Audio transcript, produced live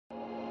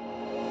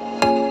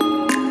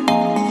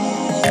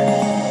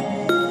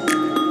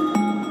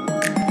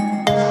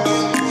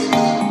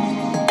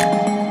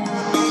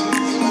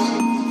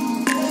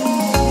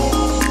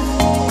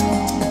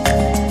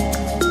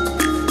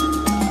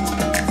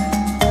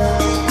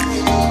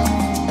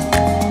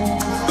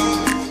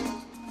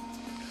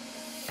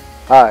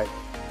Hi,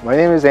 my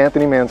name is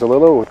Anthony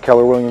Manzolillo with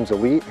Keller Williams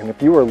Elite, and if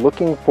you are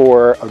looking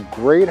for a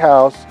great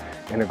house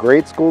in a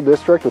great school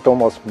district with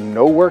almost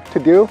no work to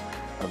do,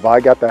 have I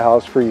got the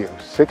house for you.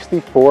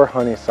 64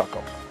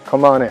 Honeysuckle.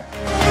 Come on in.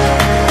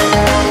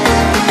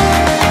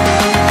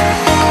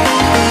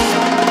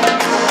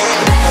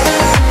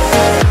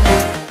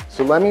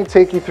 So let me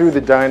take you through the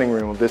dining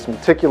room of this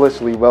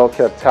meticulously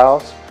well-kept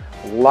house.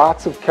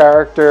 Lots of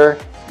character,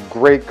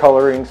 great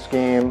coloring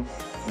scheme.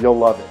 You'll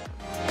love it.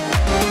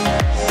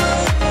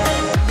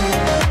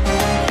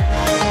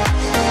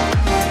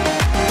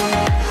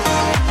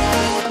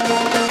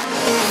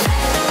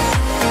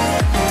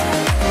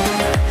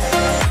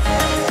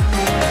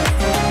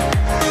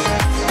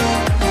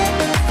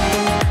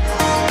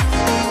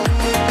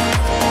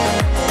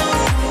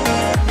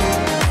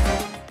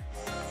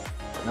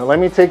 Now let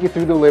me take you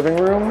through the living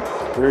room.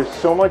 There's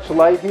so much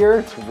light here,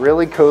 it's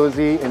really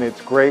cozy and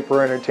it's great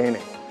for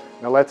entertaining.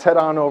 Now let's head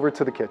on over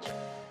to the kitchen.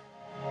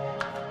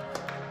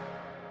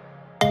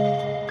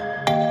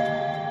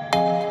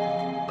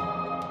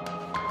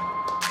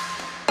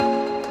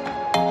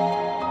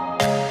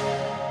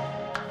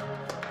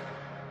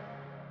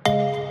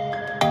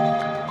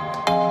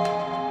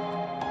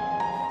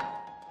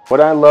 What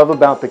I love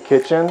about the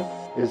kitchen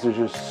is there's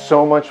just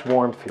so much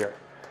warmth here.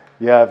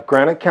 You have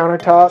granite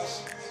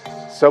countertops,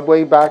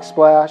 subway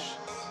backsplash,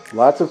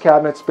 lots of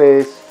cabinet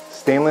space,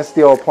 stainless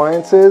steel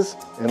appliances,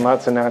 and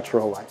lots of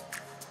natural light.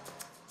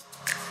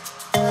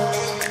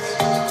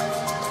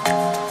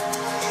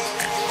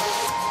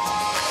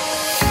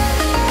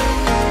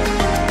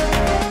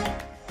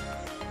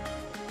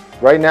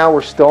 Right now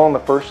we're still on the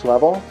first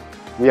level.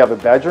 We have a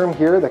bedroom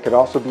here that could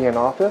also be an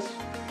office,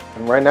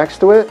 and right next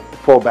to it,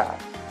 full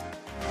bath.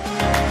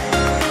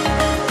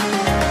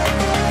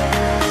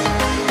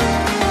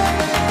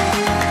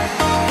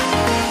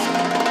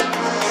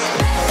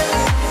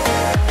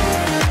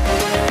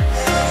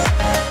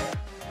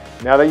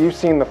 Now that you've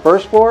seen the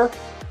first floor,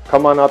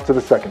 come on up to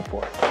the second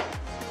floor.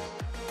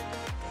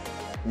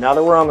 Now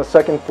that we're on the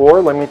second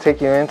floor, let me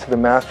take you into the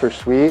master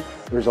suite.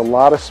 There's a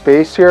lot of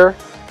space here,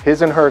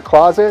 his and her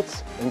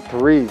closets, and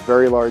 3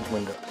 very large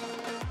windows.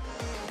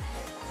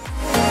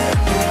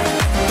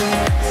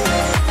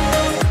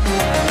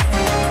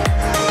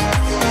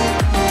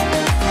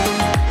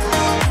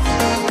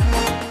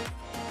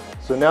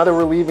 So now that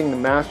we're leaving the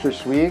master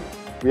suite,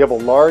 we have a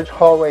large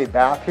hallway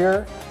bath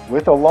here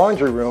with a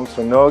laundry room,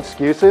 so no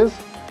excuses,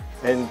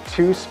 and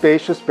 2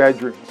 spacious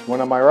bedrooms, one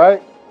on my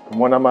right and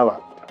one on my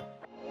left.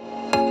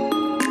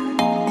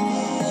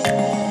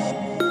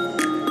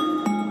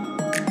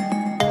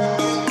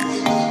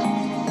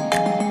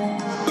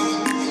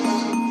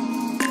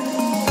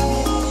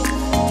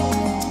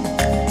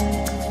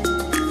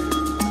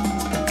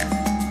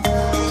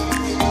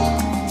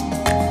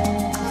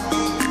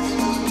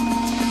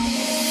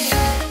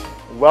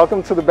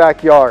 Welcome to the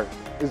backyard.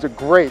 It's a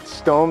great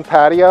stone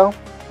patio.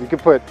 You can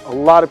put a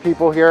lot of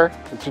people here.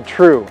 It's a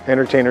true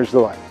entertainer's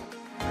delight.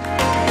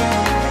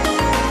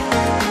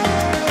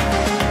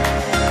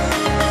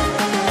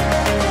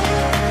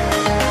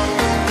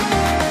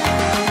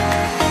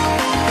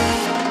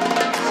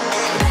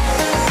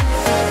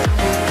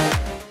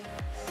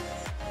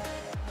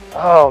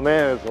 Oh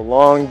man, it's a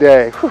long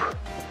day. Whew.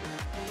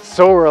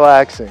 So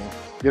relaxing.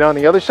 You know, on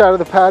the other side of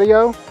the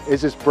patio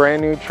is this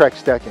brand new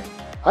Trex decking.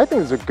 I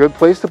think it's a good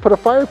place to put a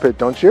fire pit,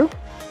 don't you?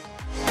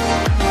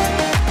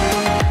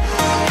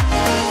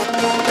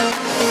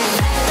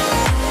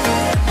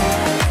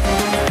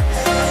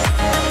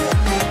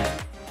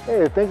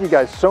 Hey, thank you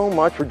guys so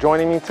much for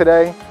joining me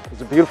today.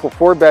 It's a beautiful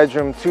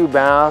 4-bedroom,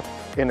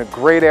 2-bath in a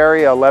great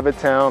area,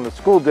 Levittown. The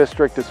school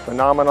district is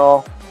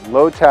phenomenal.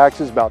 Low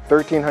taxes, about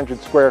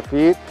 1,300 square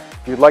feet.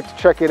 If you'd like to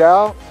check it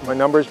out, my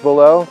number's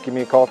below. Give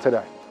me a call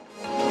today.